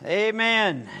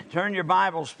Amen. Turn your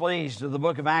Bibles, please, to the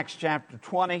book of Acts chapter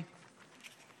 20.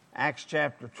 Acts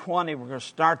chapter 20, we're going to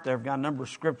start there. We've got a number of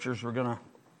scriptures we're going to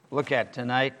look at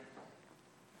tonight.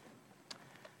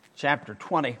 Chapter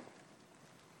 20.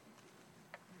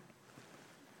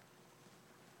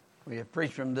 We have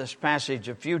preached from this passage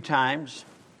a few times,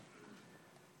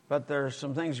 but there are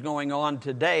some things going on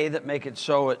today that make it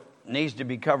so it needs to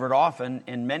be covered often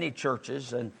in many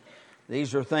churches, and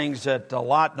these are things that a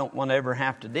lot don't want to ever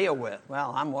have to deal with.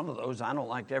 Well, I'm one of those. I don't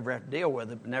like to ever have to deal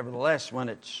with it, but nevertheless, when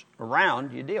it's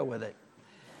around, you deal with it.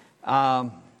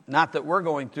 Not that we're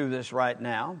going through this right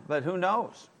now, but who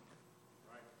knows?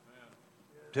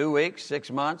 2 weeks,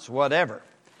 6 months, whatever.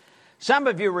 Some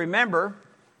of you remember,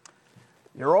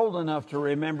 you're old enough to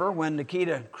remember when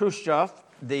Nikita Khrushchev,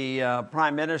 the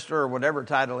prime minister or whatever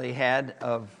title he had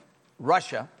of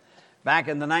Russia, back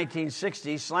in the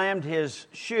 1960s, slammed his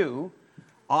shoe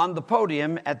on the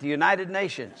podium at the United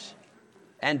Nations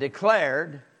and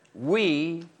declared,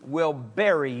 "We will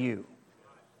bury you."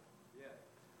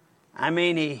 I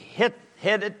mean, he hit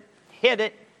it,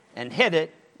 and hit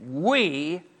it.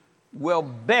 "We will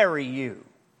bury you."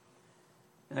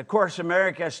 And of course,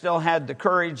 America still had the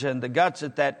courage and the guts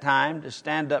at that time to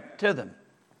stand up to them.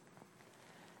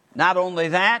 Not only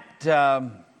that,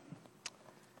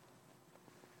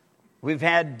 we've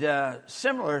had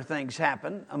similar things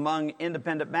happen among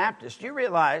independent Baptists. Do you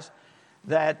realize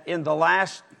that in the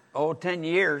last 10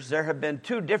 years, there have been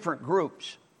two different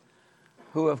groups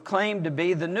who have claimed to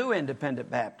be the new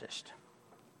independent Baptist?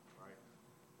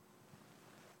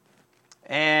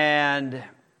 And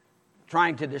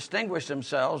trying to distinguish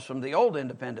themselves from the old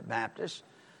independent Baptists,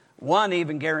 one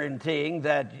even guaranteeing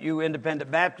that you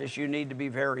independent Baptists, you need to be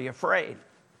very afraid.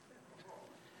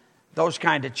 Those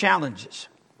kind of challenges.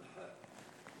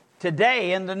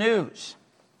 Today in the news,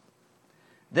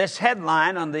 this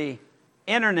headline on the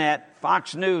internet,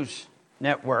 Fox News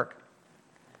Network.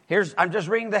 I'm just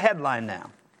reading the headline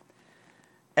now.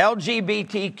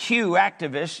 LGBTQ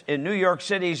activists in New York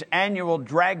City's annual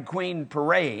drag queen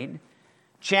parade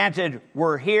chanted,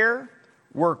 "We're here,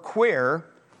 we're queer,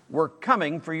 we're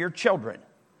coming for your children."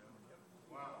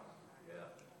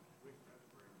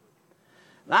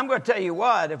 Now, I'm going to tell you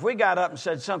what, if we got up and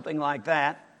said something like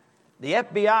that, the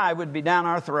FBI would be down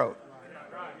our throat.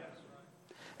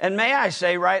 And may I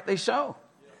say, rightly so.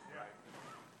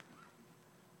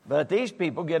 But these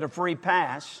people get a free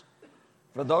pass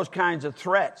for those kinds of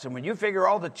threats. And when you figure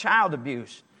all the child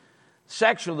abuse,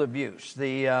 sexual abuse,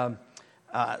 the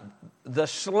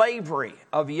slavery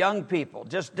of young people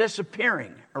just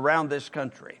disappearing around this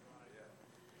country,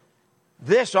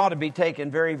 this ought to be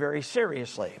taken very, very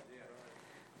seriously.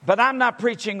 But I'm not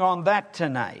preaching on that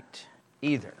tonight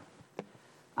either.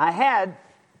 I had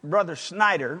Brother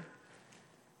Snyder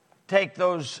take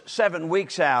those 7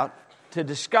 weeks out to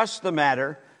discuss the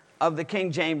matter of the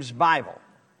King James Bible,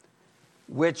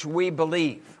 which we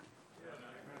believe.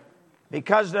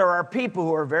 Because there are people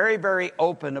who are very, very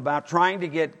open about trying to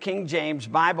get King James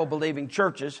Bible-believing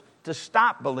churches to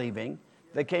stop believing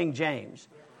the King James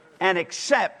and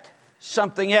accept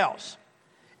something else.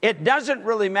 It doesn't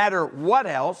really matter what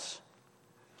else,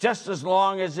 just as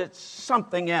long as it's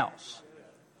something else.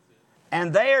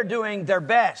 And they are doing their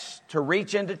best to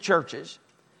reach into churches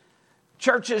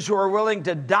who are willing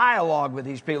to dialogue with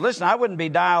these people. Listen, I wouldn't be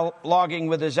dialoguing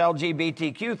with this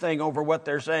LGBTQ thing over what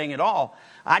they're saying at all.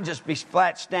 I'd just be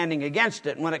flat standing against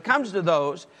it. And when it comes to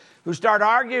those who start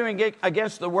arguing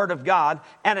against the Word of God,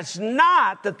 and it's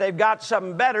not that they've got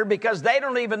something better because they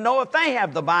don't even know if they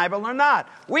have the Bible or not.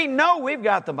 We know we've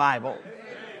got the Bible.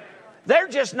 They're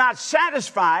just not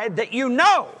satisfied that you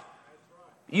know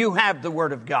you have the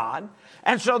Word of God.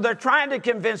 And so they're trying to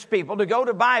convince people to go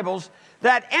to Bibles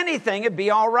that anything would be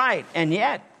all right. And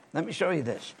yet, let me show you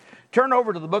this. Turn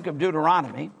over to the book of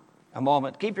Deuteronomy a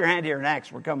moment. Keep your hand here in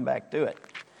Acts. We're coming back to it.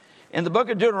 In the book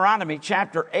of Deuteronomy,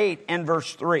 chapter 8 and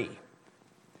verse 3.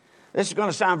 This is going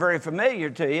to sound very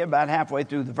familiar to you about halfway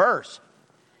through the verse.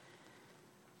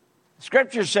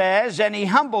 Scripture says, "And he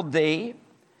humbled thee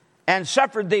and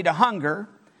suffered thee to hunger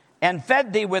and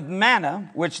fed thee with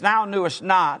manna, which thou knewest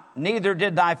not, neither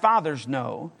did thy fathers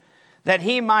know, that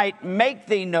he might make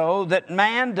thee know that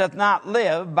man doth not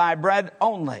live by bread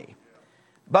only,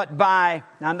 but by,"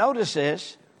 now notice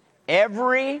this,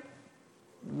 "every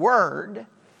word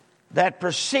that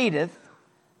proceedeth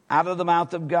out of the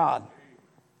mouth of God."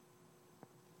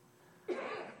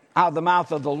 Out of the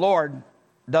mouth of the Lord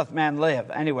doth man live.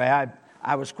 Anyway,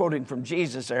 I was quoting from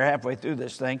Jesus there halfway through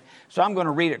this thing, so I'm going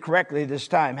to read it correctly this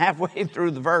time. Halfway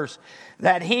through the verse,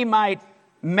 "That he might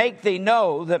make thee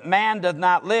know that man doth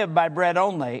not live by bread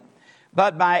only,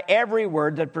 but by every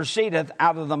word that proceedeth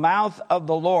out of the mouth of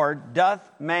the Lord doth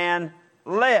man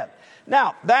live.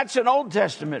 Now, that's an Old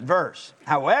Testament verse.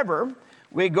 However,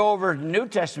 we go over to New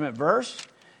Testament verse,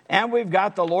 and we've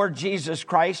got the Lord Jesus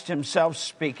Christ himself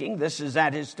speaking. This is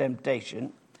at his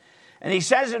temptation. And he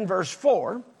says in verse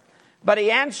 4, but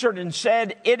he answered and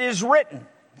said, it is written.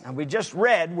 And we just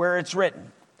read where it's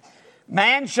written.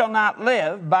 Man shall not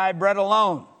live by bread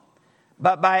alone,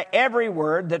 but by every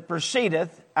word that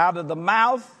proceedeth out of the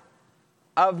mouth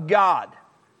of God.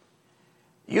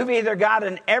 You've either got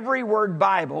an every word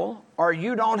Bible or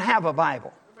you don't have a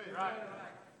Bible.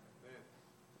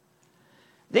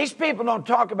 These people don't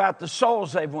talk about the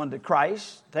souls they've won to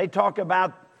Christ. They talk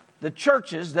about the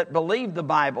churches that believe the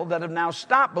Bible that have now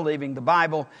stopped believing the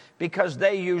Bible because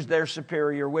they use their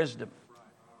superior wisdom.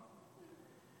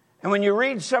 And when you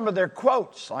read some of their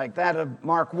quotes, like that of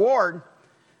Mark Ward,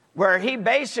 where he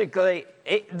basically,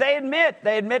 they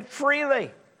admit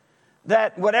freely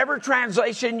that whatever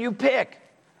translation you pick,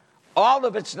 all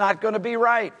of it's not going to be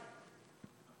right.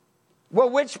 Well,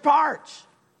 which parts?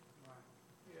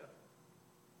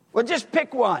 Well, just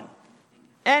pick one,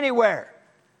 anywhere,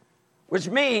 which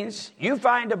means you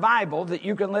find a Bible that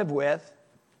you can live with,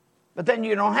 but then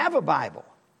you don't have a Bible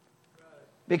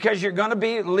because you're going to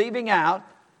be leaving out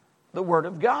the Word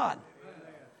of God.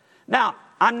 Now,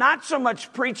 I'm not so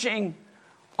much preaching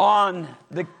on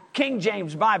the King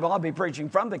James Bible. I'll be preaching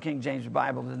from the King James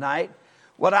Bible tonight.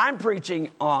 What I'm preaching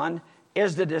on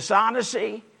is the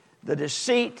dishonesty, the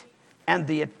deceit, and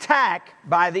the attack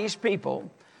by these people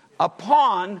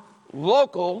upon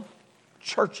local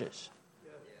churches.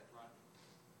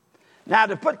 Now,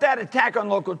 to put that attack on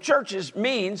local churches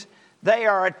means they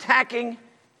are attacking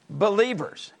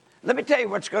believers. Let me tell you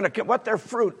what their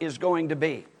fruit is going to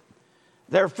be.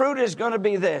 Their fruit is going to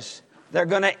be this. They're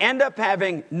going to end up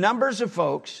having numbers of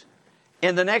folks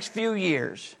in the next few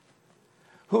years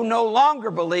who no longer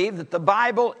believe that the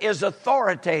Bible is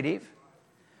authoritative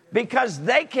because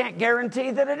they can't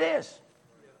guarantee that it is.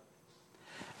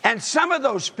 And some of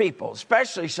those people,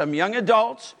 especially some young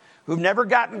adults who've never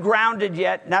gotten grounded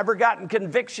yet, never gotten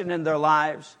conviction in their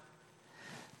lives,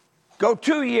 go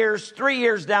 2 years, 3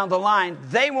 years down the line,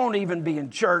 they won't even be in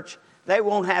church. They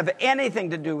won't have anything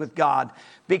to do with God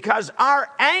because our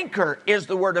anchor is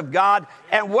the Word of God.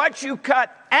 And once you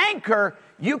cut anchor,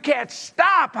 you can't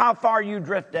stop how far you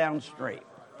drift downstream.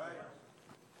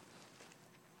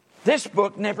 This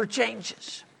book never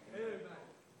changes.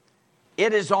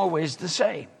 It is always the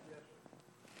same.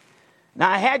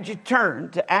 Now, I had you turn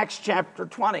to Acts chapter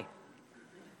 20.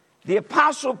 The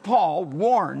Apostle Paul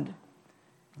warned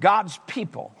God's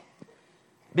people,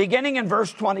 beginning in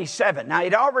verse 27. Now,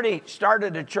 he'd already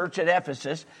started a church at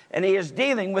Ephesus, and he is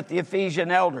dealing with the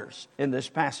Ephesian elders in this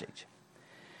passage.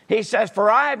 He says, for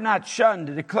I have not shunned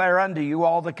to declare unto you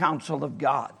all the counsel of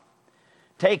God.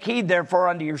 Take heed, therefore,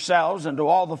 unto yourselves and to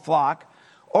all the flock,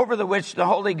 over the which the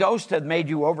Holy Ghost hath made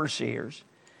you overseers,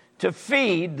 to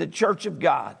feed the church of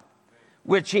God,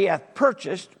 which he hath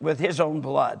purchased with his own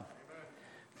blood.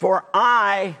 For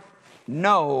I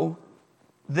know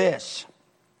this,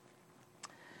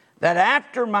 that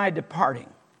after my departing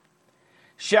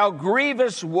shall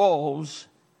grievous wolves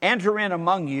enter in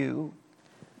among you,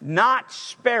 not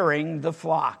sparing the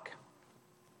flock.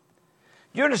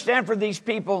 Do you understand, for these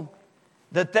people,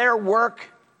 that their work,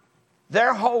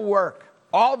 their whole work,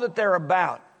 all that they're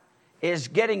about is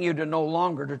getting you to no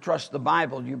longer to trust the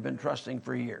Bible you've been trusting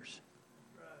for years.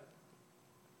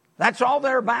 That's all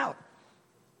they're about.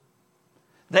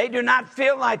 They do not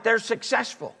feel like they're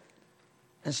successful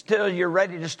until you're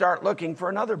ready to start looking for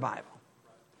another Bible.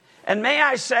 And may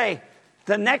I say,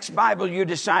 the next Bible you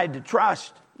decide to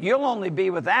trust, you'll only be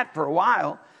with that for a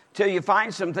while till you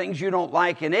find some things you don't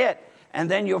like in it, and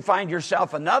then you'll find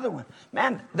yourself another one.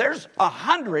 Man, there's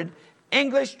 100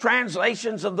 English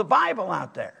translations of the Bible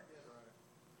out there.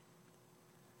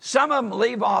 Some of them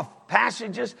leave off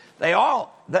passages. They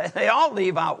all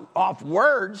leave off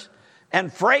words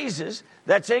and phrases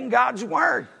that's in God's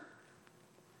Word.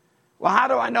 Well, how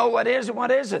do I know what is and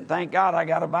what isn't? Thank God I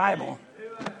got a Bible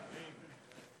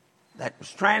that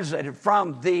was translated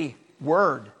from the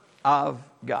Word of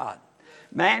God.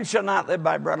 Man shall not live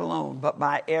by bread alone, but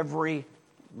by every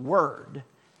word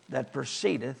that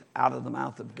proceedeth out of the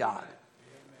mouth of God.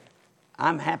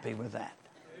 I'm happy with that.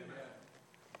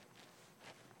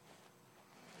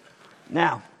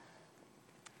 Now,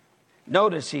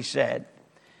 notice he said,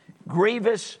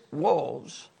 grievous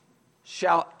wolves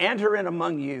shall enter in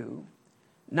among you,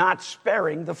 not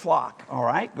sparing the flock. All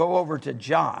right, go over to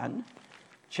John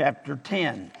chapter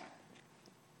 10.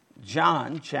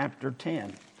 John chapter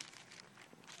 10.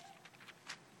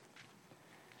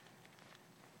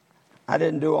 I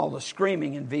didn't do all the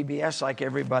screaming in VBS like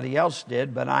everybody else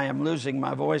did, but I am losing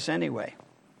my voice anyway.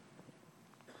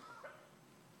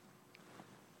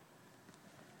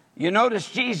 You notice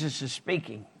Jesus is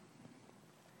speaking.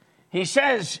 He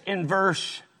says in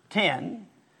verse 10,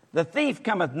 "The thief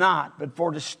cometh not, but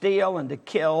for to steal and to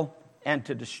kill and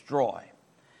to destroy.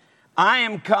 I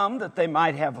am come that they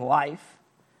might have life,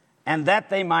 and that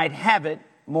they might have it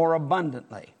more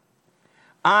abundantly.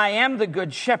 I am the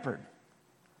good shepherd.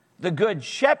 The good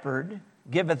shepherd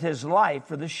giveth his life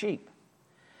for the sheep.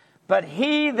 But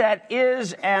he that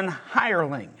is an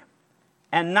hireling,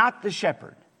 and not the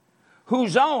shepherd,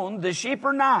 whose own the sheep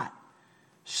are not,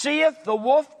 seeth the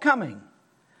wolf coming,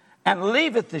 and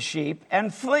leaveth the sheep,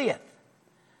 and fleeth.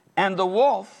 And the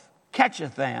wolf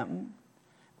catcheth them,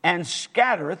 and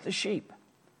scattereth the sheep.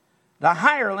 The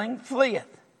hireling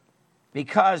fleeth,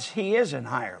 because he is an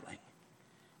hireling,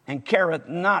 and careth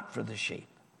not for the sheep.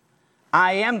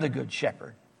 I am the good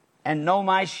shepherd, and know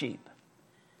my sheep,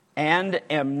 and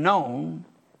am known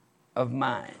of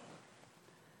mine."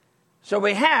 So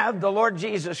we have the Lord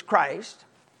Jesus Christ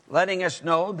letting us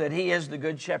know that he is the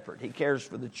good shepherd. He cares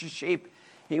for the sheep.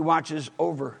 He watches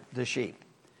over the sheep.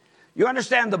 You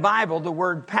understand the Bible, the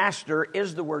word pastor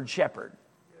is the word shepherd.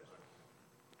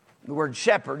 The word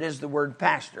shepherd is the word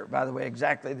pastor. By the way,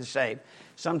 exactly the same.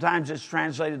 Sometimes it's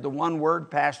translated the one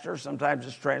word, pastor. Sometimes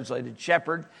it's translated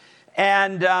shepherd.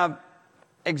 And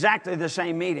exactly the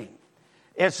same meaning.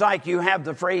 It's like you have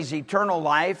the phrase eternal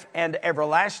life and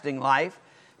everlasting life.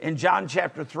 In John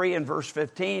chapter 3 and verse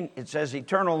 15, it says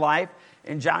eternal life.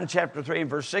 In John chapter 3 and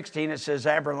verse 16, it says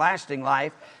everlasting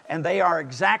life. And they are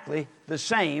exactly the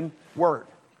same word.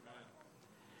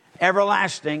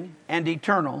 Everlasting and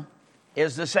eternal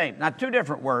is the same. Not two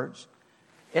different words.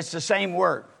 It's the same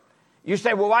word. You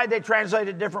say, well, why did they translate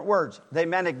it different words? They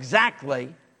meant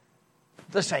exactly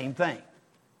the same thing.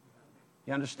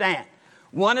 You understand?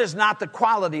 One is not the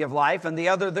quality of life and the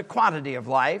other the quantity of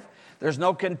life. There's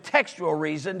no contextual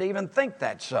reason to even think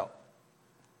that's so.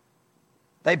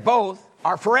 They both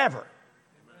are forever.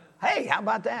 Hey, how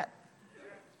about that?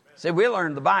 See, we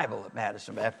learned the Bible at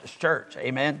Madison Baptist Church.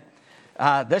 Amen.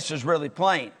 This is really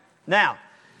plain. Now,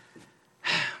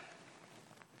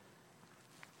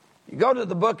 you go to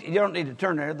the book, you don't need to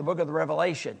turn there, the book of the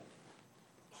Revelation.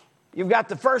 You've got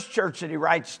the first church that he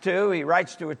writes to. He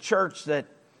writes to a church that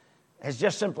has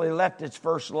just simply left its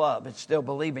first love. It's still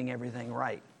believing everything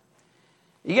right.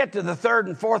 You get to the third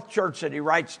and fourth church that he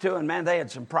writes to, and man, they had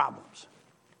some problems.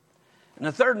 And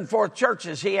the third and fourth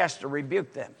churches, he has to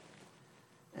rebuke them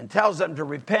and tells them to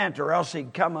repent or else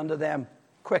he'd come unto them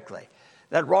quickly.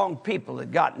 That wrong people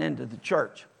had gotten into the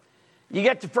church. You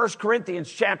get to 1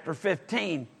 Corinthians chapter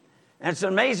 15, and it's an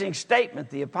amazing statement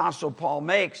the Apostle Paul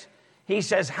makes. He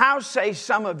says, "How say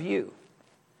some of you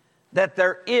that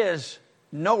there is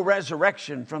no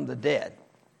resurrection from the dead?"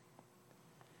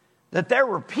 That there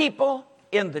were people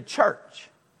in the church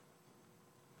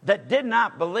that did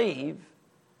not believe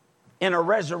in a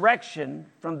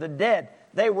resurrection from the dead.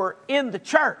 They were in the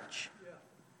church.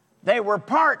 They were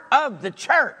part of the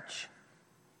church.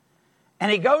 And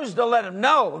he goes to let them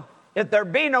know, if there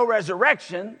be no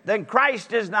resurrection, then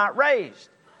Christ is not raised.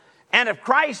 And if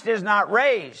Christ is not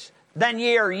raised, then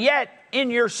ye are yet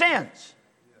in your sins.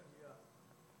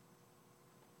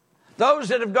 Those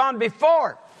that have gone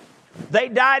before, they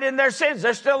died in their sins.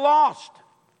 They're still lost.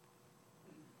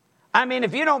 I mean,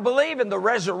 if you don't believe in the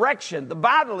resurrection, the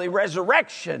bodily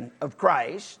resurrection of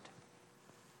Christ,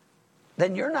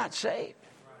 then you're not saved.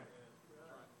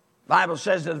 The Bible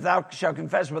says that if thou shalt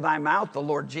confess with thy mouth the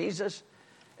Lord Jesus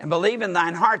and believe in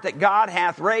thine heart that God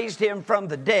hath raised him from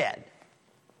the dead,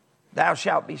 thou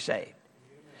shalt be saved.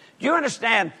 Do you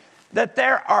understand that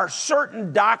there are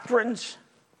certain doctrines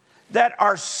that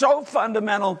are so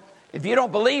fundamental, if you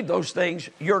don't believe those things,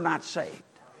 you're not saved?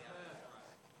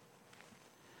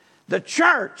 The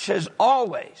church has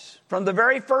always, from the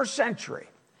very first century,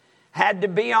 had to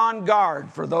be on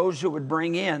guard for those who would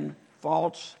bring in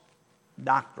false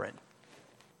doctrine.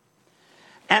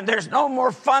 And there's no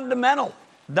more fundamental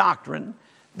doctrine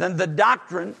than the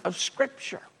doctrine of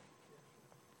Scripture.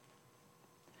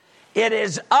 It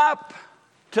is up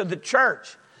to the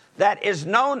church that is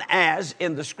known as,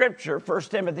 in the Scripture, 1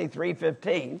 Timothy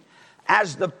 3:15,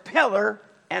 as the pillar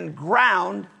and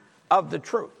ground of the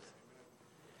truth.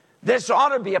 This ought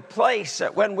to be a place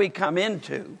that when we come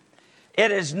into,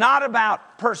 it is not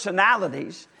about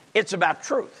personalities, it's about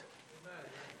truth.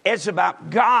 It's about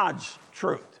God's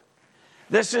truth.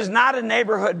 This is not a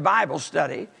neighborhood Bible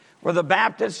study where the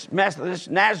Baptists, Methodists,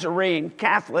 Nazarene,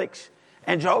 Catholics,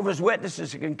 and Jehovah's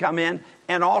Witnesses can come in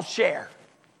and all share.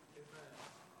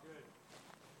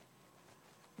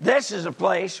 This is a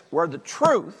place where the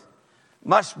truth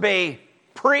must be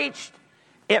preached,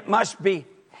 it must be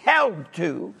held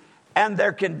to, and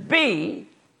there can be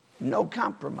no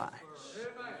compromise.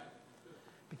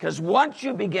 Because once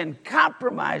you begin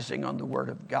compromising on the Word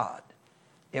of God,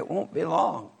 it won't be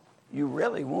long. You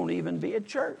really won't even be a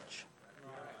church.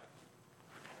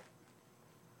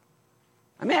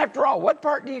 I mean, after all, what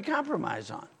part do you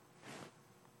compromise on?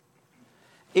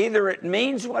 Either it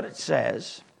means what it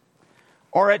says,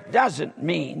 or it doesn't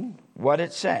mean what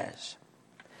it says.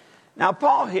 Now,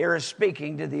 Paul here is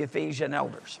speaking to the Ephesian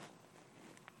elders.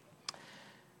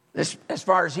 This, as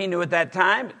far as he knew at that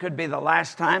time, it could be the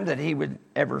last time that he would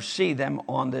ever see them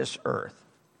on this earth.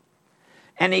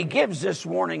 And he gives this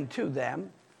warning to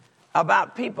them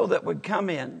about people that would come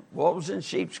in, wolves in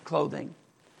sheep's clothing,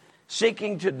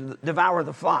 seeking to devour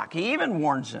the flock. He even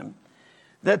warns them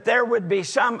that there would be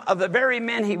some of the very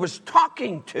men he was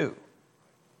talking to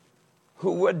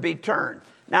who would be turned.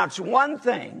 Now, it's one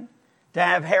thing to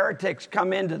have heretics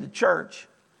come into the church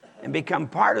and become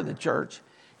part of the church.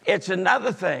 It's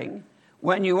another thing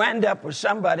when you end up with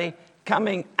somebody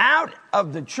coming out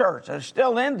of the church, they're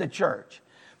still in the church,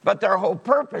 but their whole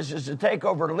purpose is to take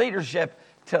over leadership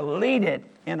to lead it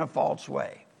in a false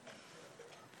way.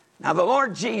 Now, the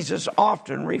Lord Jesus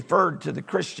often referred to the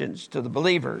Christians, to the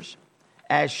believers,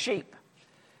 as sheep.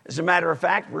 As a matter of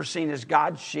fact, we're seen as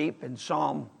God's sheep in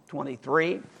Psalm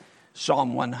 23,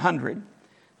 Psalm 100.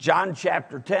 John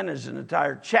chapter 10 is an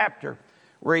entire chapter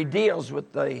where he deals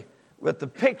with the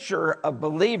picture of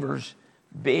believers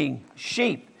being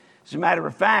sheep. As a matter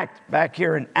of fact, back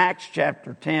here in Acts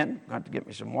chapter 10, I'm going to have to get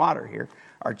me some water here,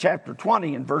 or chapter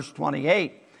 20 and verse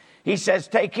 28, he says,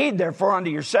 "Take heed therefore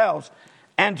unto yourselves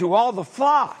and to all the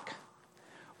flock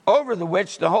over the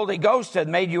which the Holy Ghost hath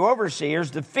made you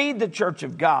overseers to feed the church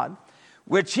of God,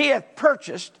 which he hath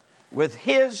purchased with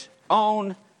his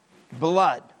own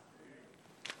blood."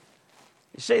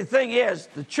 You see, the thing is,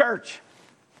 the church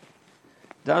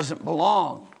doesn't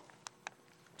belong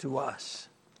to us.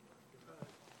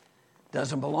 It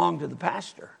doesn't belong to the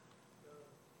pastor.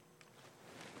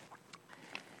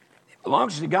 It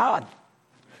belongs to God.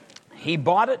 He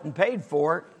bought it and paid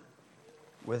for it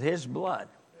with his blood.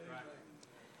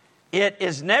 It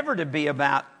is never to be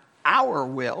about our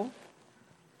will.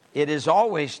 It is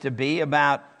always to be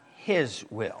about his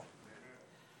will.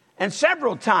 And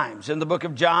several times in the book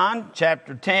of John,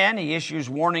 chapter 10, he issues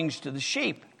warnings to the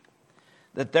sheep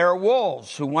that there are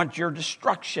wolves who want your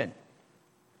destruction.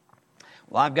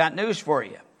 Well, I've got news for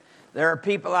you. There are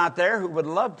people out there who would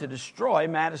love to destroy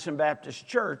Madison Baptist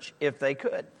Church if they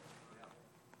could.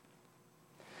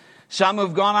 Some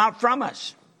who've gone out from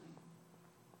us.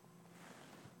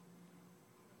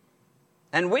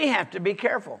 And we have to be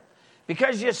careful.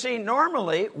 Because you see,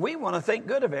 normally we want to think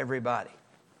good of everybody.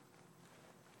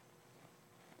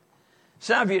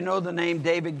 Some of you know the name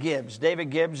David Gibbs. David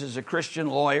Gibbs is a Christian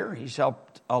lawyer. He's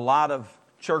helped a lot of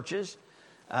churches,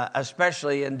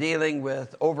 especially in dealing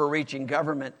with overreaching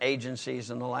government agencies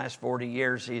in the last 40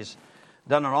 years. He's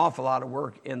done an awful lot of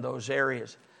work in those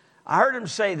areas. I heard him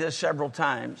say this several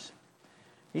times.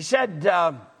 He said,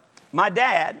 my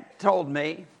dad told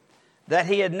me that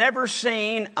he had never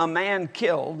seen a man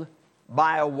killed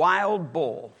by a wild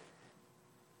bull.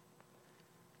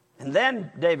 And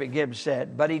then David Gibbs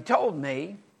said, but he told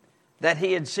me that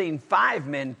he had seen 5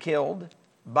 men killed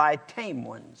by tame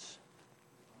ones.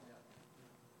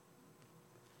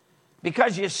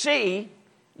 Because you see,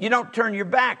 you don't turn your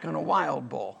back on a wild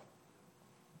bull,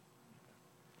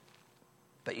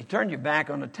 but you turn your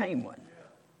back on a tame one.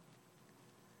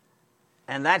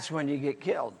 And that's when you get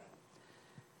killed.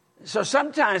 So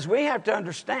sometimes we have to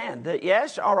understand that,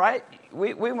 yes, all right,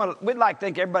 we'd like to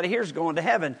think everybody here is going to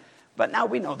heaven, but now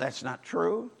we know that's not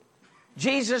true.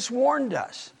 Jesus warned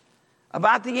us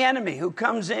about the enemy who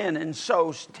comes in and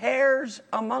sows tares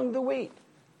among the wheat.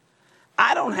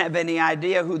 I don't have any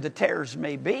idea who the tares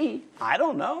may be. I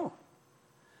don't know.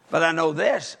 But I know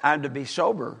this, I'm to be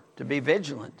sober, to be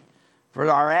vigilant. For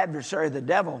our adversary, the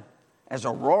devil, as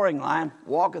a roaring lion,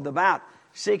 walketh about,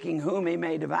 seeking whom he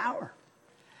may devour.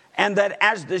 And that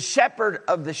as the shepherd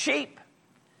of the sheep,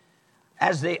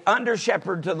 as the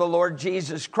under-shepherd to the Lord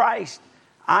Jesus Christ,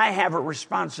 I have a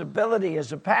responsibility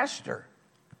as a pastor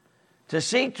to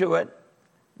see to it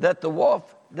that the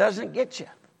wolf doesn't get you.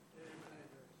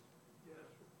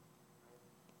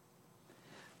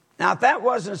 Now, if that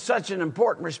wasn't such an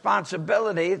important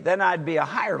responsibility, then I'd be a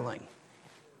hireling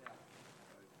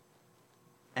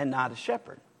and not a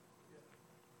shepherd.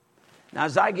 Now,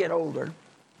 as I get older,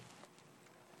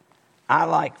 I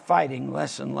like fighting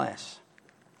less and less.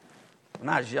 When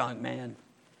I was a young man,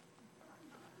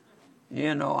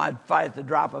 You know, I'd fight at the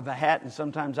drop of a hat, and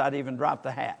sometimes I'd even drop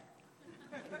the hat.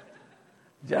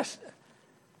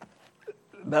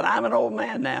 But I'm an old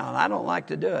man now, and I don't like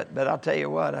to do it. But I'll tell you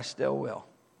what, I still will.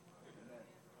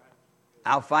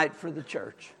 I'll fight for the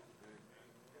church.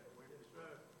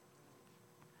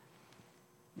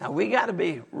 Now, we got to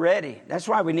be ready. That's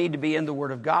why we need to be in the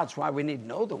Word of God. That's why we need to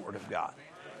know the Word of God.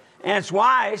 And it's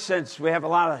why, since we have a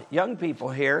lot of young people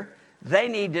here, they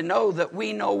need to know that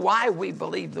we know why we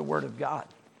believe the Word of God.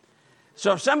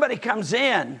 So if somebody comes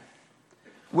in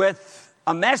with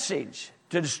a message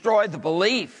to destroy the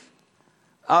belief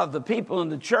of the people in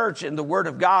the church in the Word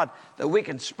of God, that we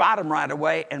can spot them right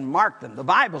away and mark them. The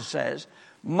Bible says,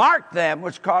 mark them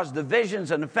which cause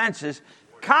divisions and offenses,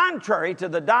 contrary to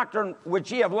the doctrine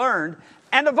which ye have learned,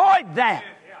 and avoid them.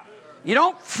 You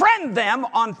don't friend them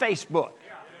on Facebook.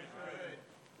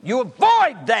 You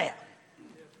avoid them.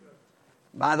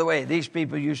 By the way, these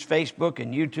people use Facebook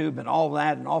and YouTube and all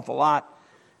that, an awful lot.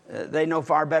 They know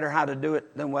far better how to do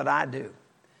it than what I do.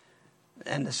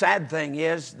 And the sad thing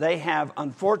is, they have,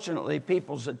 unfortunately,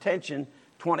 people's attention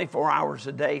 24 hours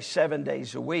a day, 7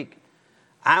 days a week.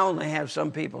 I only have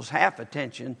some people's half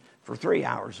attention for 3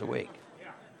 hours a week.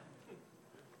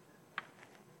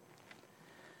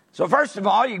 So first of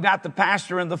all, you've got the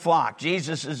pastor and the flock.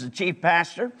 Jesus is the chief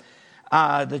pastor,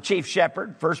 the chief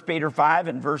shepherd, 1 Peter 5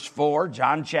 and verse 4,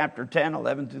 John chapter 10,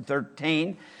 11 through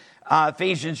 13,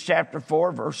 Ephesians chapter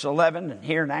 4, verse 11, and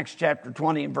here in Acts chapter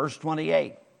 20 and verse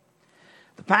 28.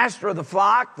 The pastor of the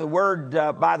flock, the word,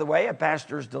 by the way, a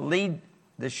pastor is to lead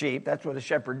the sheep. That's what a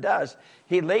shepherd does.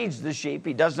 He leads the sheep.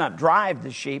 He does not drive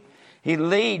the sheep. He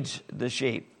leads the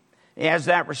sheep. He has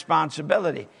that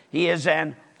responsibility. He is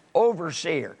an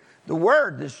overseer. The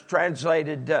word that's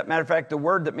translated, matter of fact, the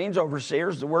word that means overseer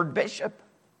is the word bishop.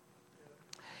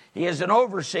 He is an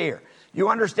overseer. You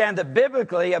understand that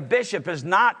biblically, a bishop is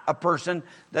not a person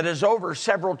that is over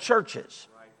several churches.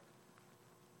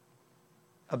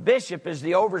 A bishop is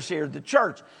the overseer of the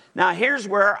church. Now, here's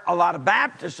where a lot of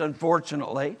Baptists,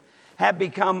 unfortunately, have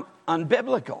become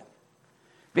unbiblical.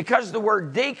 Because the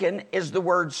word deacon is the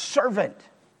word servant.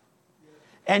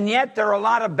 And yet there are a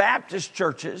lot of Baptist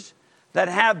churches that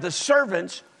have the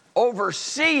servants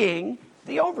overseeing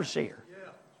the overseer.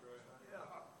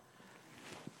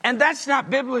 And that's not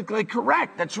biblically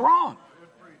correct. That's wrong.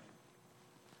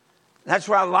 That's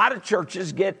why a lot of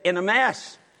churches get in a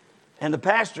mess. And the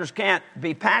pastors can't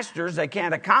be pastors. They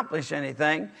can't accomplish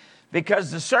anything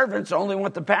because the servants only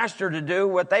want the pastor to do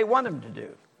what they want him to do.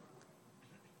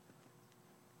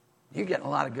 You're getting a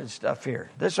lot of good stuff here.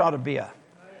 This ought to be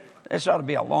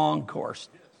a long course.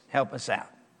 Help us out.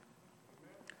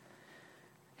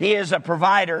 He is a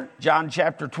provider. John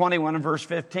chapter 21 and verse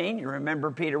 15. You remember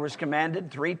Peter was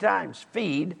commanded 3 times,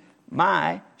 feed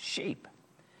my sheep.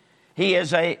 He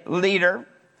is a leader.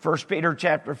 1 Peter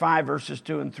chapter 5 verses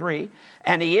 2 and 3.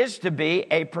 And he is to be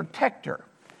a protector.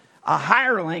 A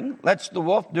hireling lets the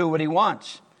wolf do what he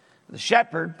wants. The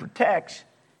shepherd protects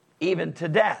even to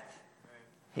death.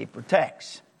 He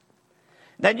protects.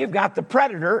 Then you've got the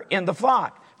predator in the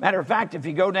flock. Matter of fact, if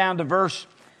you go down to verse,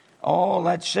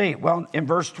 in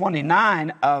verse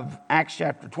 29 of Acts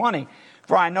chapter 20,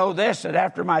 for I know this, that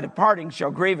after my departing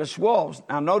shall grievous wolves.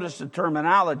 Now notice the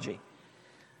terminology.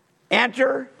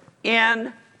 Enter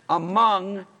in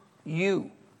among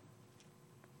you.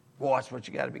 Well, that's what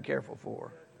you got to be careful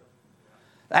for.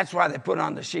 That's why they put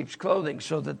on the sheep's clothing,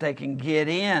 so that they can get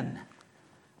in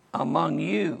among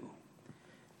you.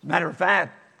 As a matter of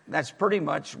fact, that's pretty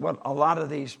much what a lot of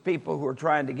these people who are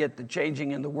trying to get the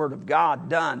changing in the Word of God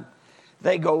done.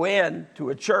 They go in to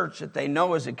a church that they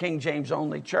know is a King James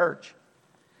only church,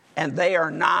 and they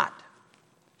are not.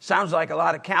 Sounds like a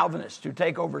lot of Calvinists who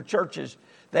take over churches.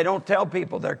 They don't tell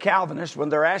people they're Calvinists. When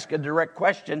they're asked a direct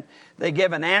question, they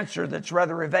give an answer that's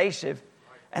rather evasive.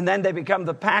 And then they become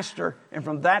the pastor. And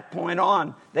from that point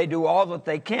on, they do all that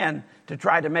they can to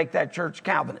try to make that church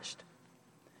Calvinist.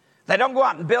 They don't go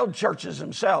out and build churches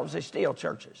themselves. They steal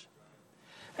churches.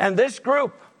 And this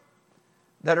group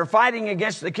that are fighting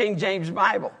against the King James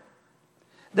Bible,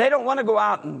 they don't want to go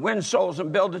out and win souls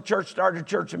and build a church, start a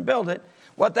church and build it.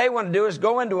 What they want to do is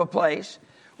go into a place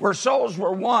where souls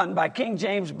were won by King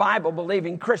James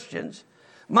Bible-believing Christians.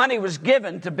 Money was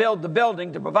given to build the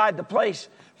building, to provide the place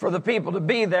for the people to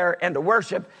be there and to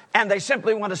worship, and they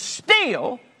simply want to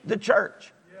steal the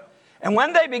church. And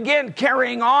when they begin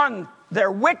carrying on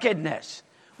their wickedness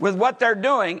with what they're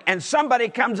doing, and somebody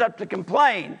comes up to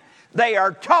complain, they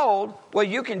are told, well,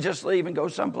 you can just leave and go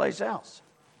someplace else.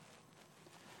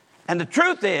 And the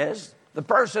truth is, the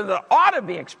person that ought to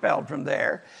be expelled from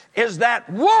there is that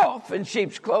wolf in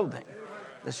sheep's clothing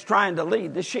that's trying to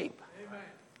lead the sheep.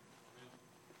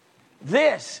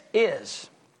 This is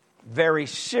very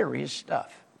serious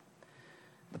stuff.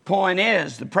 The point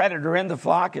is, the predator in the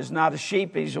flock is not a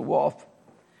sheep, he's a wolf.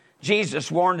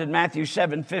 Jesus warned in Matthew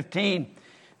 7:15,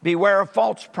 beware of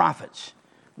false prophets,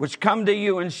 which come to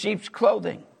you in sheep's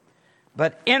clothing,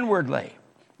 but inwardly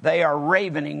they are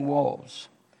ravening wolves.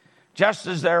 Just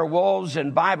as there are wolves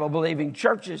in Bible-believing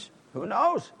churches, who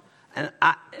knows? And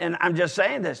I'm just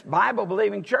saying this,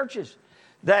 Bible-believing churches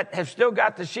that have still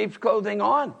got the sheep's clothing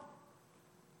on.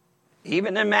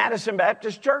 Even in Madison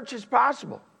Baptist Church, it's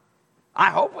possible. I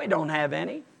hope we don't have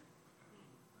any.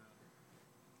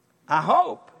 I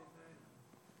hope.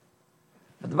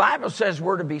 But the Bible says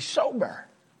we're to be sober.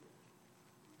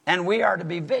 And we are to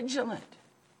be vigilant.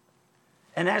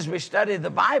 And as we study the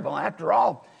Bible, after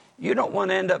all, you don't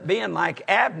want to end up being like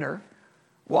Abner,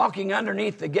 walking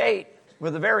underneath the gate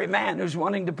with the very man who's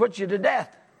wanting to put you to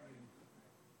death,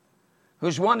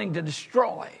 who's wanting to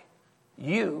destroy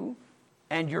you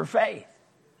and your faith.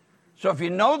 So if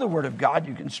you know the Word of God,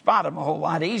 you can spot them a whole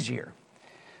lot easier.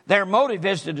 Their motive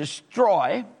is to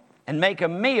destroy and make a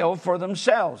meal for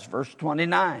themselves. Verse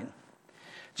 29.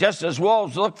 Just as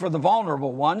wolves look for the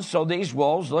vulnerable one, so these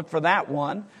wolves look for that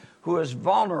one who is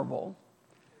vulnerable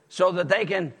so that they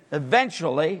can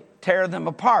eventually tear them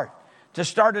apart, to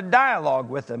start a dialogue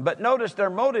with them. But notice their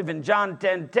motive in John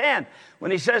 10:10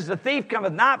 when he says, the thief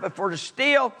cometh not but for to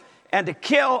steal and to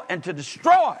kill and to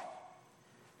destroy.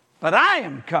 But I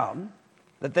am come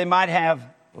that they might have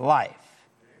life.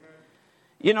 Amen.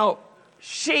 You know,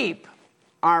 sheep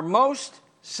are most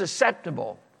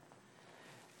susceptible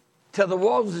to the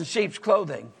wolves in sheep's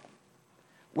clothing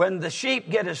when the sheep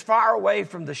get as far away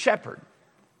from the shepherd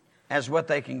as what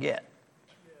they can get.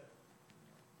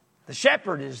 The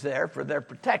shepherd is there for their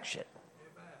protection.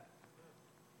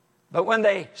 But when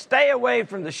they stay away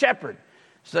from the shepherd,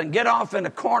 so they can get off in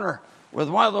a corner with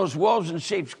one of those wolves in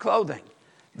sheep's clothing,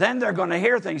 then they're going to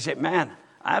hear things and say, man,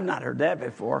 I have not heard that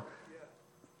before.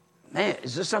 Man,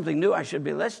 is this something new I should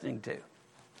be listening to?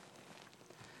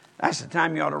 That's the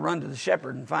time you ought to run to the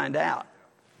shepherd and find out.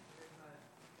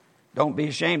 Don't be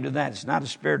ashamed of that. It's not a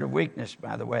spirit of weakness,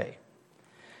 by the way.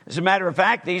 As a matter of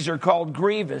fact, these are called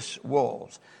grievous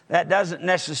wolves. That doesn't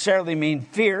necessarily mean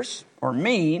fierce or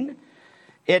mean.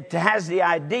 It has the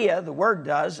idea, the word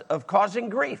does, of causing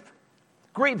grief.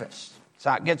 Grievous. That's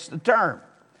how it gets the term.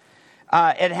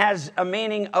 It has a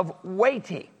meaning of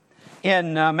weighty.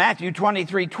 In Matthew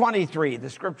 23:23, the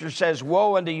scripture says,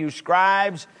 woe unto you,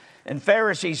 scribes and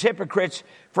Pharisees, hypocrites,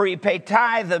 for ye pay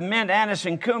tithe of mint, anise,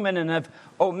 and cumin, and have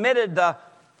omitted the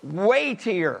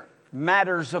weightier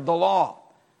matters of the law.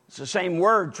 It's the same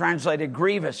word translated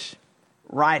grievous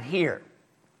right here.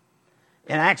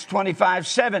 In Acts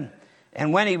 25:7,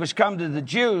 and when he was come to the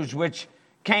Jews, which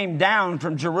came down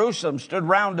from Jerusalem, stood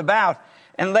round about,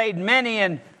 and laid many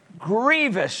and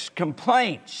grievous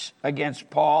complaints against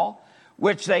Paul,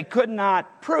 which they could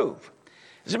not prove.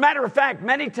 As a matter of fact,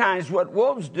 many times what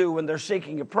wolves do when they're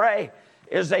seeking a prey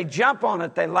is they jump on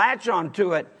it, they latch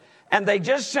onto it, and they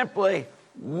just simply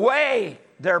weigh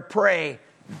their prey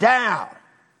down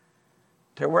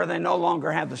to where they no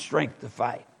longer have the strength to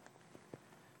fight.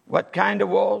 What kind of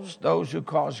wolves? Those who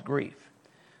cause grief,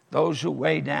 those who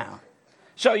weigh down.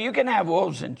 So you can have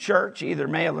wolves in church, either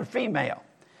male or female,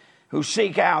 who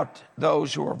seek out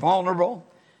those who are vulnerable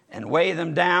and weigh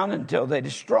them down until they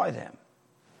destroy them.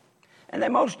 And they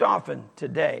most often,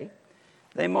 today,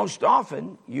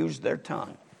 use their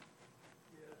tongue.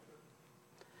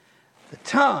 The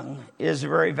tongue is a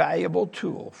very valuable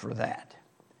tool for that.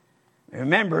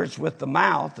 Remember, it's with the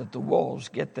mouth that the wolves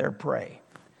get their prey.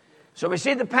 So we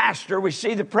see the pastor, we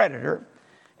see the predator,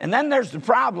 and then there's the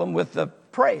problem with the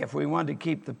prey, if we want to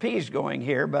keep the P's going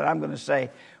here, but I'm going to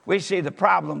say we see the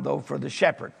problem, though, for the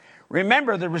shepherd.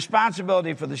 Remember, the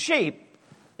responsibility for the sheep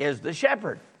is the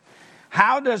shepherd.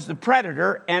 How does the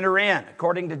predator enter in?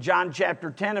 According to John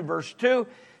chapter 10 and verse 2,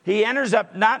 he enters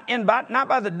up not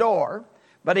by the door,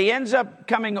 but he ends up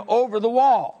coming over the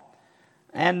wall.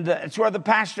 And it's where the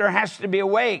pastor has to be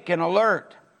awake and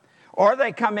alert. Or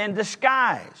they come in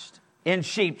disguised in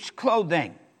sheep's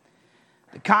clothing.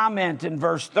 The comment in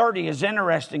verse 30 is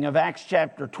interesting of Acts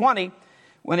chapter 20,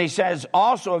 when he says,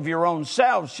 also of your own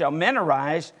selves shall men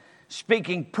arise,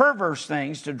 speaking perverse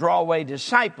things to draw away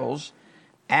disciples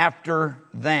after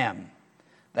them.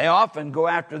 They often go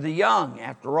after the young.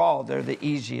 After all, they're the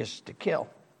easiest to kill.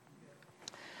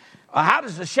 How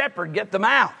does the shepherd get them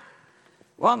out?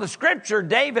 Well, in the scripture,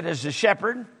 David as the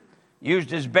shepherd used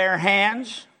his bare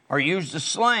hands or used a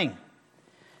sling.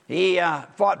 He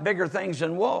fought bigger things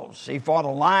than wolves. He fought a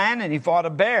lion and he fought a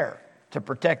bear to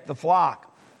protect the flock.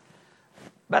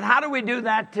 But how do we do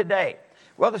that today?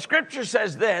 Well, the scripture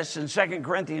says this in 2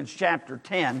 Corinthians chapter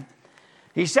 10.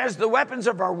 He says, the weapons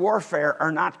of our warfare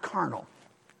are not carnal.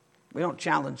 We don't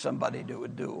challenge somebody to a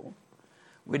duel.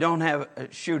 We don't have a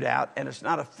shootout, and it's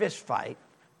not a fist fight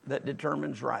that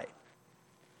determines right.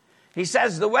 He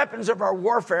says, the weapons of our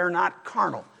warfare are not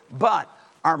carnal, but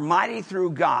are mighty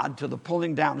through God to the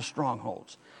pulling down of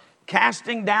strongholds,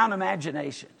 casting down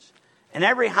imaginations, and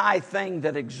every high thing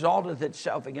that exalteth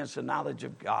itself against the knowledge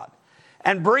of God,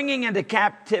 and bringing into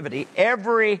captivity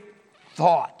every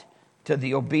thought to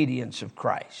the obedience of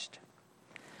Christ.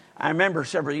 I remember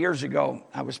several years ago,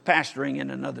 I was pastoring in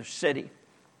another city.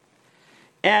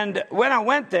 And when I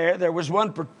went there, there was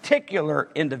one particular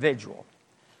individual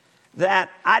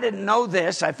that I didn't know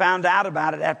this. I found out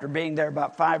about it after being there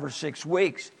about 5 or 6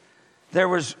 weeks. There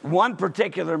was one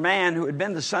particular man who had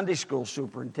been the Sunday school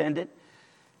superintendent.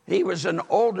 He was an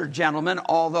older gentleman,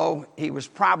 although he was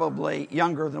probably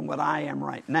younger than what I am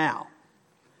right now.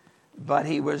 But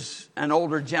he was an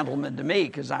older gentleman to me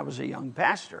because I was a young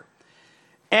pastor.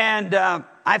 And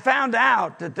I found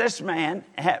out that this man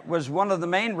was one of the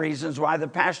main reasons why the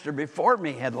pastor before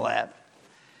me had left.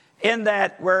 In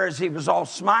that, whereas he was all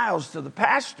smiles to the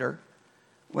pastor,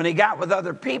 when he got with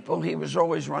other people, he was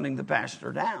always running the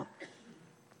pastor down.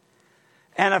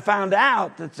 And I found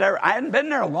out that I hadn't been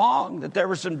there long, that there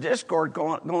was some discord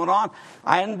going on.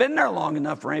 I hadn't been there long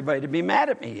enough for anybody to be mad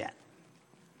at me yet.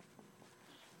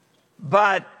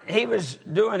 But he was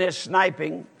doing his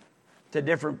sniping to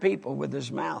different people with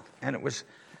his mouth. And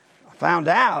I found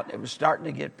out it was starting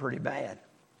to get pretty bad.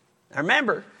 Now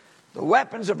remember, the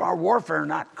weapons of our warfare are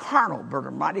not carnal, but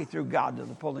are mighty through God to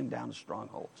the pulling down of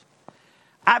strongholds.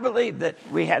 I believe that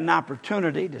we had an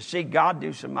opportunity to see God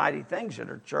do some mighty things at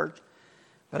our church.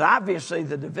 But obviously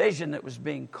the division that was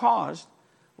being caused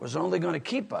was only going to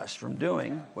keep us from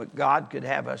doing what God could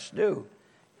have us do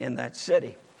in that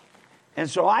city. And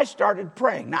so I started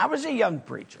praying. Now, I was a young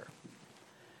preacher.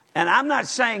 And I'm not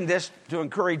saying this to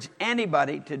encourage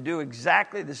anybody to do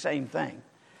exactly the same thing.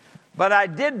 But I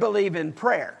did believe in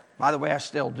prayer. By the way, I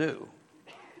still do.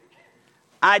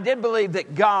 I did believe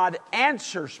that God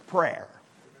answers prayer.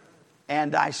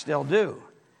 And I still do.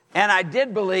 And I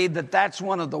did believe that that's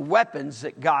one of the weapons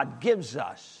that God gives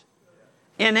us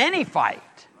in any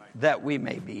fight that we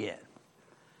may be in.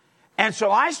 And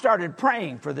so I started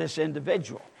praying for this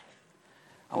individual.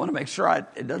 I want to make sure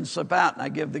it doesn't slip out and I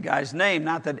give the guy's name.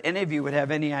 Not that any of you would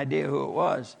have any idea who it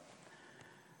was.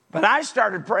 But I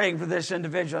started praying for this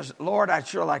individual. I said, Lord, I'd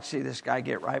sure like to see this guy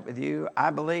get right with you. I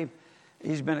believe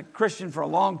he's been a Christian for a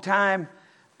long time.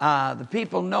 The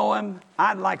people know him.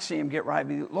 I'd like to see him get right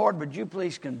with you. Lord, would you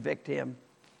please convict him?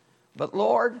 But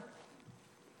Lord,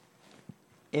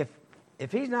 if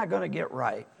he's not going to get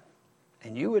right,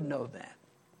 and you would know that,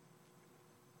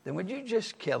 then would you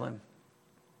just kill him?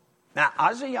 Now, I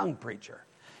was a young preacher.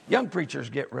 Young preachers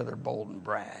get rather bold and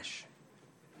brash.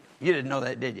 You didn't know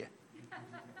that, did you?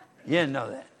 You didn't know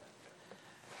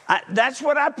that. That's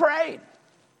what I prayed.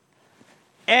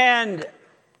 And,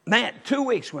 man, 2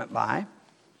 weeks went by.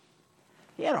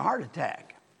 He had a heart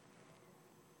attack.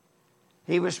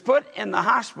 He was put in the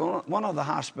hospital, one of the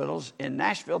hospitals in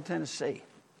Nashville, Tennessee.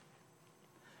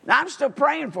 Now, I'm still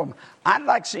praying for him. I'd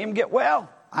like to see him get well.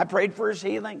 I prayed for his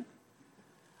healing.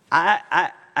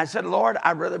 I said, Lord,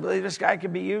 I really believe this guy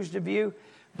could be used of you.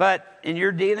 But in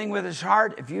your dealing with his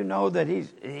heart, if you know that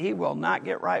he will not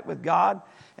get right with God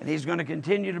and he's going to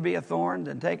continue to be a thorn,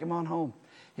 then take him on home.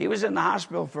 He was in the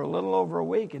hospital for a little over a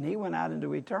week and he went out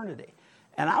into eternity.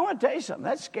 And I want to tell you something,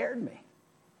 that scared me.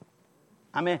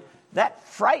 I mean, that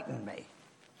frightened me.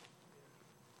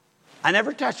 I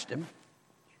never touched him.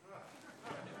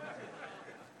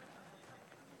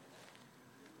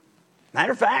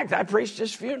 Matter of fact, I preached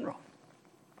his funeral.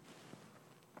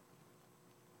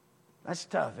 That's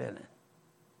tough, isn't it?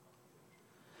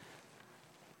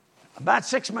 About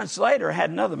 6 months later, I had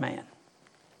another man.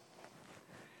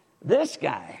 This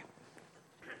guy,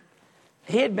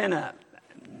 he'd been a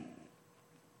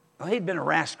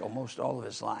rascal most all of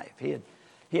his life. He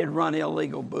had run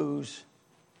illegal booze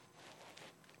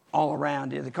all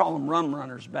around here. They call them rum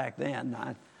runners back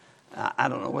then. I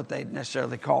don't know what they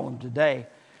necessarily call them today.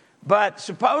 But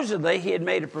supposedly he had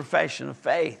made a profession of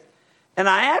faith. And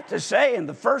I have to say, in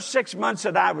the first 6 months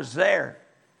that I was there,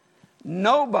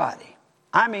 nobody,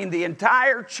 I mean the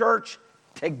entire church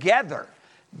together,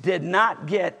 did not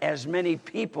get as many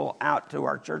people out to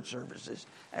our church services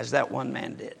as that one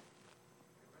man did.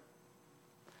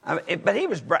 But he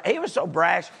was so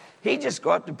brash, he'd just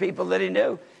go up to people that he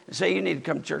knew and say, you need to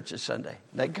come to church this Sunday.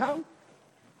 They'd come.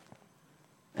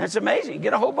 And it's amazing. You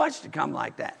get a whole bunch to come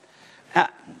like that.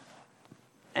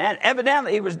 And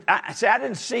evidently I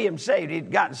didn't see him saved.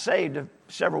 He'd gotten saved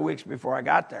several weeks before I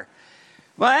got there.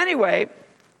 Well, anyway,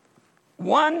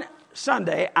 one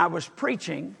Sunday I was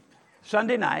preaching,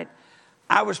 Sunday night,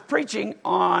 I was preaching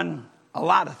on a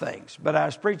lot of things, but I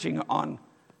was preaching on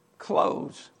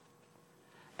clothes.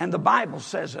 And the Bible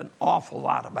says an awful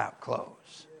lot about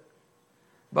clothes,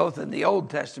 both in the Old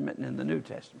Testament and in the New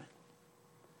Testament.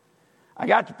 I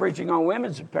got to preaching on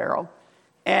women's apparel,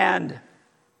 and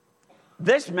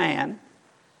this man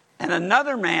and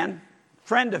another man,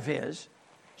 friend of his,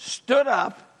 stood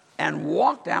up and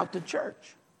walked out to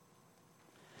church.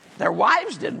 Their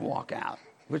wives didn't walk out,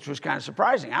 which was kind of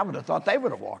surprising. I would have thought they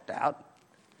would have walked out.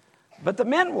 But the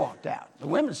men walked out. The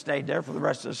women stayed there for the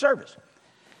rest of the service.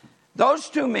 Those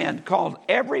two men called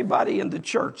everybody in the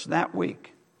church that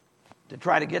week to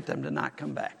try to get them to not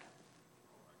come back.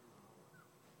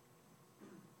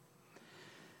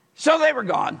 So they were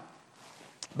gone.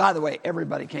 By the way,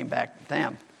 everybody came back with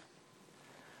them.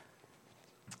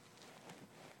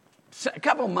 So a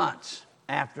couple months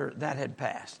after that had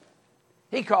passed,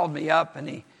 he called me up and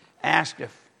he asked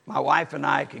if my wife and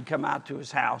I could come out to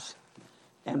his house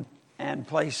and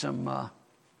play some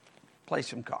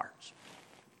cards.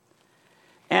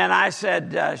 And I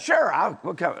said, sure,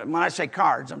 we'll come. When I say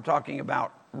cards, I'm talking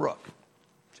about rook.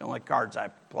 It's the only cards I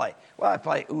play. Well, I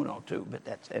play Uno too, but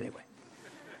that's anyway.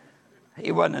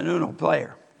 He wasn't an Uno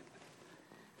player.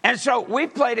 And so we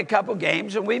played a couple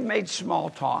games and we made small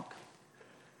talk.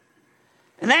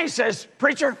 And then he says,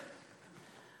 preacher,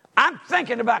 I'm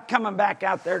thinking about coming back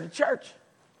out there to church.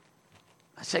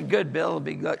 I said, good, Bill, it'll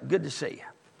be good to see you.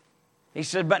 He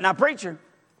said, but now, preacher,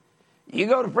 you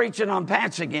go to preaching on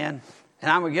pants again, and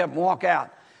I'm going to get up and walk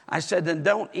out. I said, then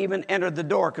don't even enter the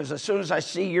door, because as soon as I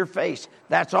see your face,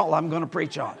 that's all I'm going to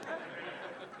preach on.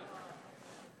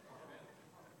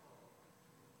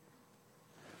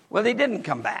 Well, he didn't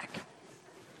come back.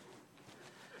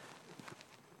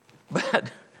 But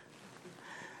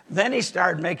then he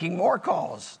started making more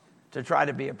calls to try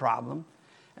to be a problem.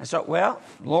 And so, well,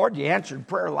 Lord, you answered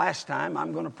prayer last time.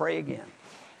 I'm going to pray again.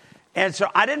 And so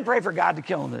I didn't pray for God to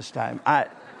kill him this time.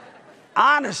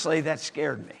 Honestly, that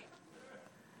scared me.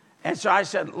 And so I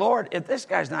said, Lord, if this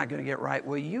guy's not going to get right,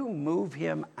 will you move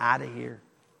him out of here?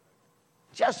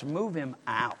 Just move him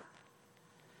out.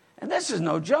 And this is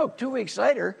no joke. 2 weeks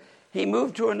later, he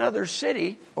moved to another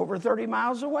city over 30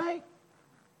 miles away.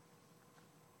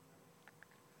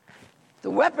 The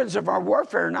weapons of our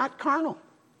warfare are not carnal,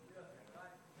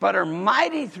 but are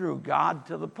mighty through God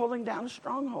to the pulling down of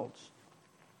strongholds.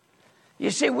 You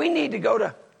see, we need to go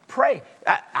to pray.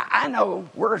 I know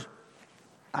we're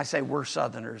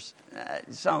Southerners.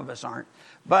 Some of us aren't.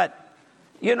 But,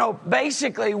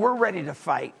 basically we're ready to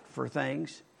fight for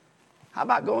things. How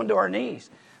about going to our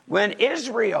knees? When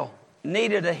Israel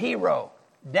needed a hero,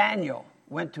 Daniel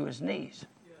went to his knees.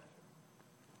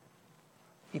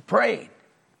 He prayed.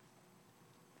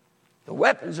 The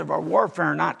weapons of our warfare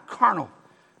are not carnal,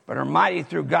 but are mighty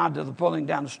through God to the pulling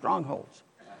down of strongholds.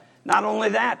 Not only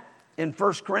that, in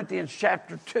 1 Corinthians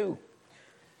chapter 5,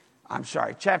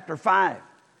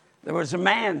 there was a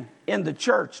man in the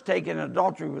church taking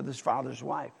adultery with his father's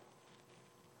wife.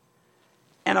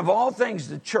 And of all things,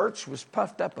 the church was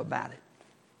puffed up about it.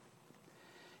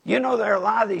 There are a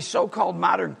lot of these so-called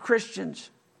modern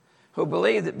Christians who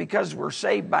believe that because we're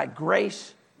saved by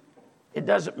grace, it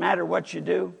doesn't matter what you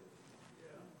do.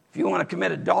 If you want to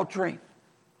commit adultery,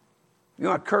 you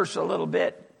want to curse a little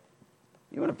bit,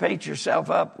 you want to paint yourself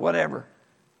up, whatever,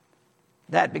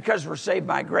 that because we're saved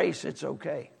by grace, it's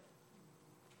okay.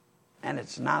 And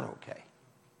it's not okay.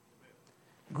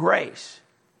 Grace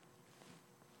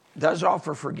does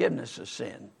offer forgiveness of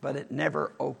sin, but it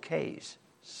never okays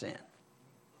sin.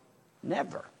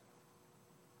 Never.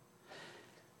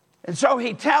 And so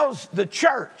he tells the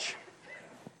church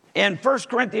in 1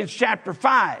 Corinthians chapter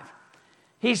 5,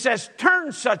 he says,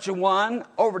 turn such a one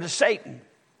over to Satan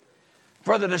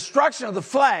for the destruction of the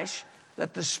flesh,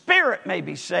 that the spirit may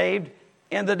be saved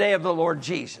in the day of the Lord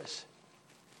Jesus.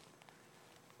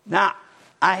 Now,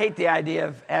 I hate the idea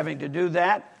of having to do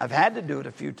that. I've had to do it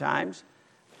a few times.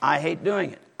 I hate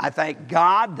doing it. I thank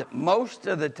God that most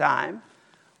of the time,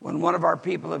 when one of our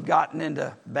people have gotten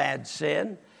into bad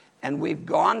sin and we've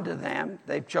gone to them,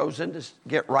 they've chosen to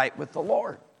get right with the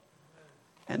Lord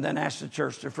and then ask the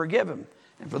church to forgive them.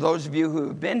 And for those of you who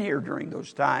have been here during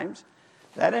those times,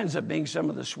 that ends up being some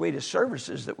of the sweetest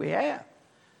services that we have,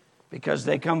 because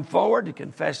they come forward to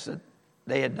confess that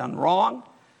they had done wrong,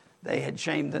 they had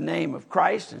shamed the name of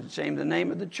Christ and shamed the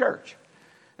name of the church,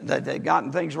 and that they'd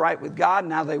gotten things right with God.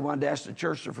 Now they wanted to ask the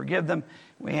church to forgive them.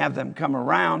 We have them come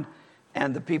around,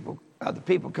 and the people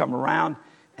come around,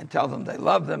 and tell them they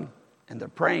love them and they're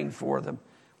praying for them.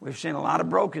 We've seen a lot of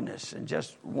brokenness and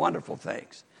just wonderful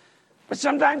things. But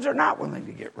sometimes they're not willing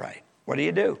to get right. What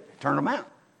do? Turn them out.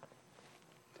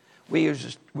 We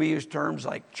use terms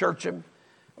like church them.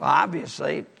 Well,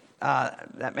 obviously,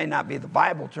 that may not be the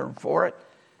Bible term for it,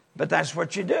 but that's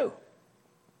what you do.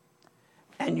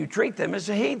 And you treat them as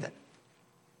a heathen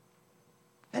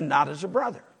and not as a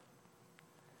brother.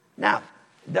 Now,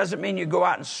 it doesn't mean you go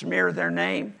out and smear their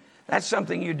name. That's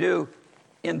something you do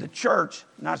in the church,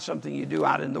 not something you do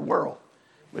out in the world.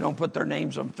 We don't put their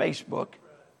names on Facebook,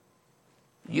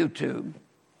 YouTube.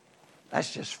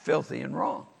 That's just filthy and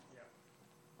wrong.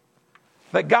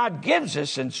 But God gives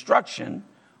us instruction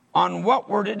on what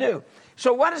we're to do.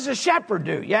 So what does a shepherd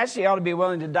do? Yes, he ought to be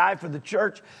willing to die for the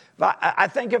church. But I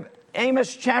think of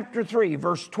Amos chapter 3,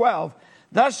 verse 12.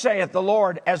 Thus saith the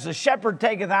Lord, as the shepherd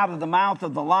taketh out of the mouth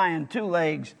of the lion 2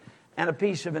 legs and a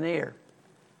piece of an ear.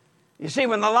 You see,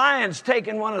 when the lion's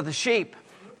taken one of the sheep,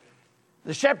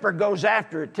 the shepherd goes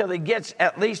after it till he gets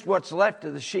at least what's left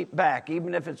of the sheep back,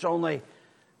 even if it's only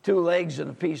 2 legs and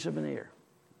a piece of an ear.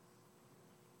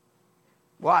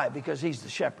 Why? Because he's the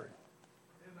shepherd.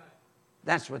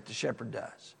 That's what the shepherd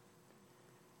does.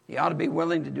 He ought to be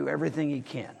willing to do everything he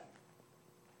can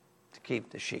to keep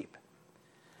the sheep.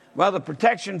 Well, the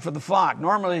protection for the flock.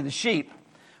 Normally the sheep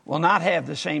will not have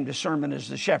the same discernment as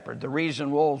the shepherd. The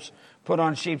reason wolves put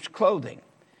on sheep's clothing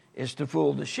is to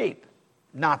fool the sheep,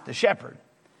 not the shepherd.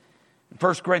 In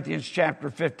 1 Corinthians chapter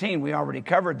 15, we already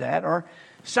covered that. Or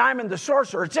Simon the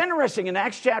sorcerer. It's interesting in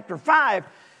Acts chapter 5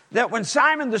 that when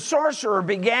Simon the sorcerer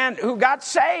who got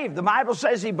saved, the Bible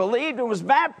says he believed and was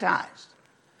baptized.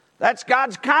 That's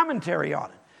God's commentary on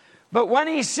it. But when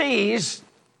he sees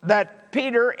that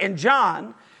Peter and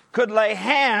John could lay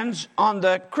hands on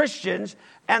the Christians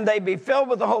and they be filled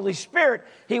with the Holy Spirit,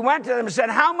 he went to them and said,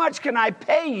 how much can I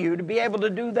pay you to be able to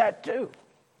do that too?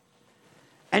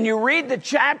 And you read the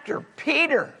chapter,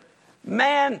 Peter,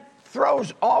 man,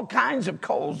 throws all kinds of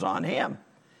coals on him.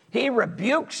 He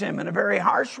rebukes him in a very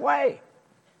harsh way.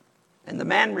 And the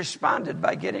man responded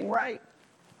by getting right.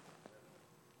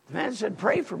 The man said,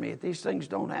 pray for me if these things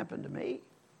don't happen to me.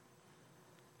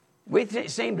 We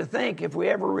seem to think if we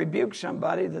ever rebuke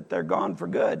somebody that they're gone for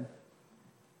good.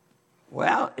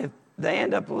 Well, if they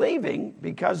end up leaving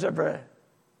because of a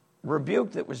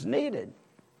rebuke that was needed,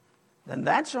 then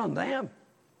that's on them.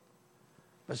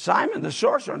 But Simon the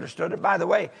sorcerer understood it. By the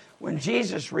way, when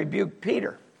Jesus rebuked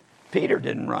Peter, Peter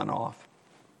didn't run off.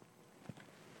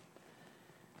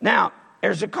 Now,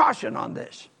 there's a caution on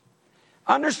this.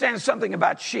 Understand something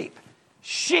about sheep.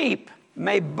 Sheep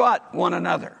may butt one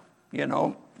another,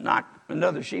 knock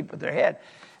another sheep with their head.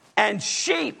 And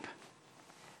sheep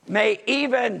may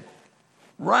even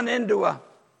run into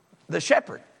the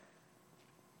shepherd.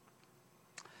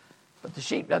 But the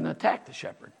sheep doesn't attack the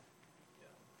shepherd.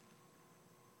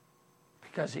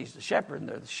 Because he's the shepherd and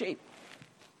they're the sheep.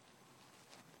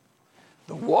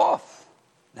 The wolf,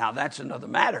 now that's another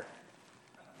matter.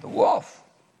 The wolf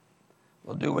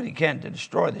will do what he can to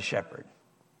destroy the shepherd.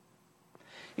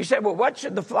 You say, well, what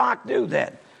should the flock do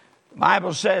then? The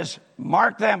Bible says,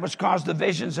 mark that which cause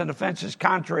divisions and offenses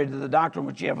contrary to the doctrine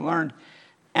which you have learned,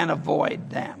 and avoid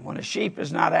them. When a sheep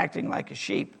is not acting like a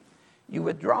sheep, you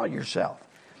withdraw yourself.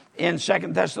 In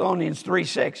 2 Thessalonians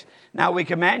 3:6, now we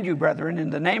command you, brethren, in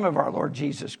the name of our Lord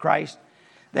Jesus Christ,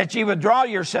 that ye withdraw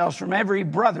yourselves from every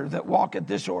brother that walketh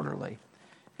disorderly,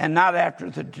 and not after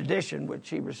the tradition which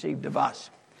he received of us.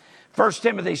 1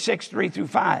 Timothy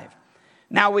 6:3-5.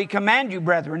 Now we command you,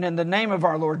 brethren, in the name of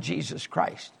our Lord Jesus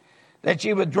Christ, that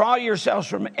ye withdraw yourselves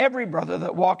from every brother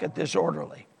that walketh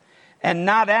disorderly, and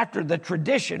not after the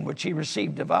tradition which he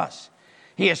received of us.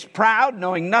 He is proud,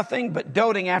 knowing nothing, but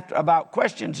doting about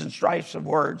questions and strifes of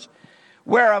words,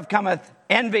 whereof cometh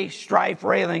envy, strife,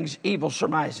 railings, evil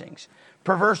surmisings,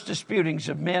 perverse disputings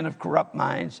of men of corrupt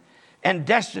minds, and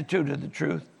destitute of the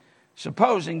truth,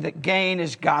 supposing that gain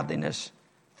is godliness.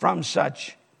 From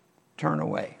such turn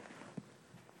away.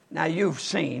 Now you've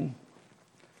seen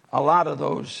a lot of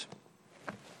those,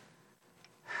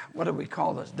 what do we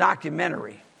call those,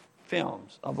 documentary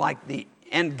films of like the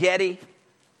En-Gedi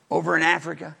over in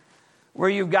Africa,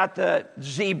 where you've got the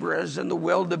zebras and the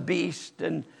wildebeest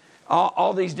and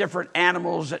all these different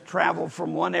animals that travel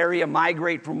from one area,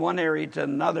 migrate from one area to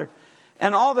another.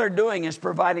 And all they're doing is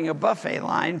providing a buffet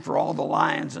line for all the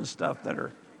lions and stuff that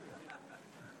are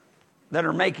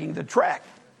making the trek.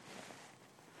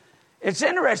 It's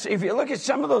interesting. If you look at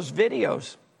some of those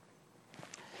videos,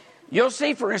 you'll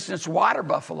see, for instance, water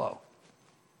buffalo.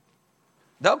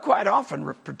 They'll quite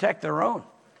often protect their own.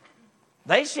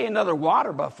 They see another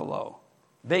water buffalo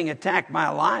being attacked by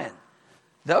a lion.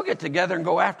 they'll get together and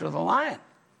go after the lion.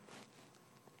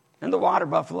 And the water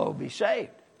buffalo will be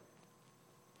saved.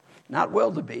 Not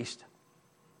wildebeest.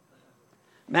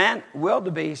 Man,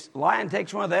 wildebeest, lion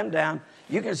takes one of them down.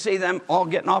 You can see them all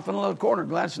getting off in a little corner.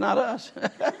 Glad it's not us.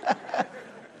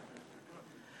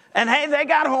 And hey, they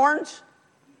got horns.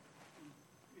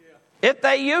 If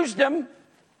they used them,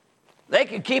 they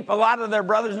could keep a lot of their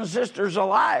brothers and sisters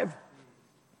alive.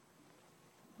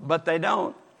 But they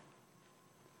don't.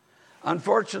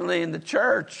 Unfortunately, in the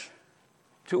church,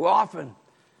 too often,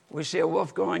 we see a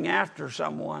wolf going after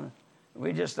someone.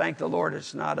 We just thank the Lord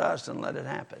it's not us and let it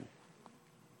happen.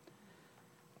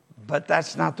 But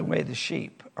that's not the way the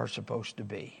sheep are supposed to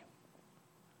be.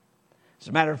 As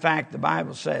a matter of fact, the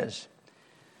Bible says,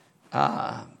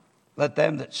 let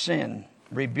them that sin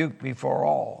rebuke before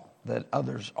all, that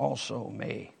others also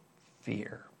may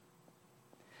fear.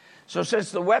 So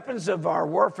since the weapons of our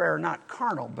warfare are not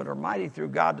carnal, but are mighty through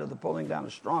God to the pulling down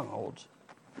of strongholds,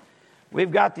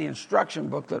 we've got the instruction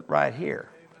booklet right here,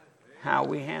 how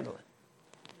we handle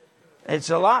it. It's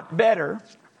a lot better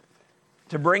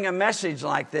to bring a message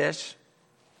like this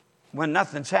when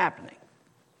nothing's happening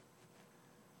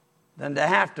than to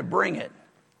have to bring it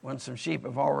when some sheep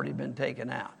have already been taken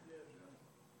out.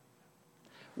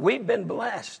 We've been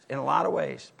blessed in a lot of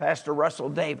ways. Pastor Russell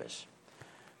Davis,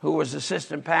 who was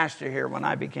assistant pastor here when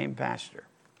I became pastor,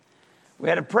 we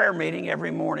had a prayer meeting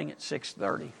every morning at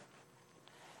 6:30.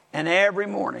 And every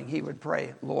morning he would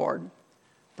pray, Lord,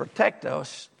 protect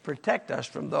us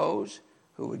from those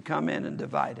who would come in and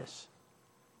divide us.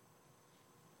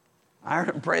 I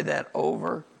heard him pray that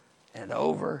over and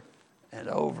over and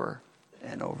over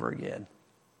and over again.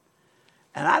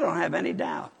 And I don't have any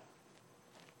doubt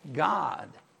God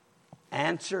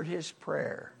answered his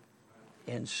prayer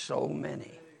in so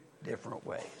many different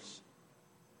ways.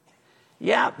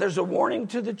 Yeah, there's a warning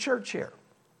to the church here.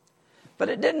 But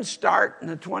it didn't start in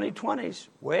the 2020s,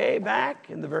 way back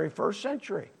in the very first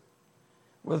century,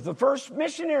 with the first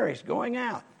missionaries going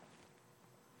out.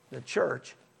 The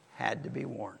church had to be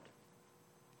warned.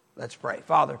 Let's pray.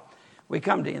 Father, we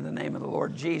come to you in the name of the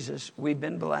Lord Jesus. We've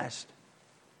been blessed.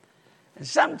 And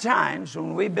sometimes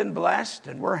when we've been blessed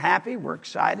and we're happy, we're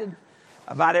excited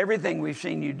about everything we've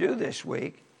seen you do this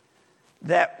week,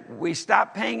 that we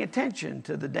stop paying attention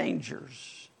to the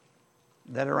dangers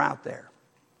that are out there.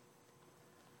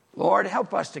 Lord,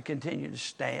 help us to continue to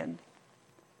stand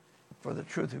for the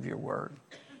truth of your word.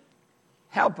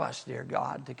 Help us, dear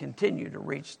God, to continue to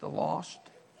reach the lost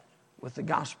with the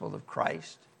gospel of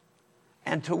Christ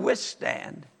and to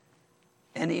withstand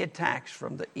any attacks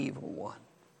from the evil one.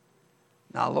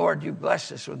 Now, Lord, you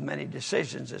bless us with many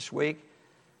decisions this week,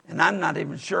 and I'm not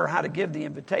even sure how to give the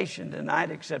invitation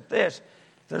tonight except this.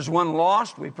 If there's one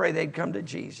lost, we pray they'd come to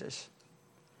Jesus.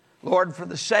 Lord, for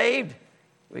the saved,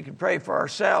 we can pray for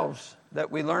ourselves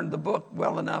that we learned the book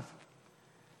well enough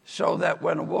so that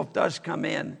when a wolf does come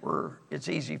in, it's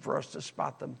easy for us to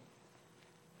spot them,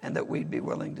 and that we'd be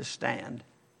willing to stand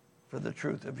for the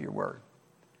truth of your word.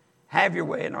 Have your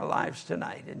way in our lives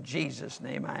tonight. In Jesus'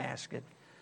 name I ask it.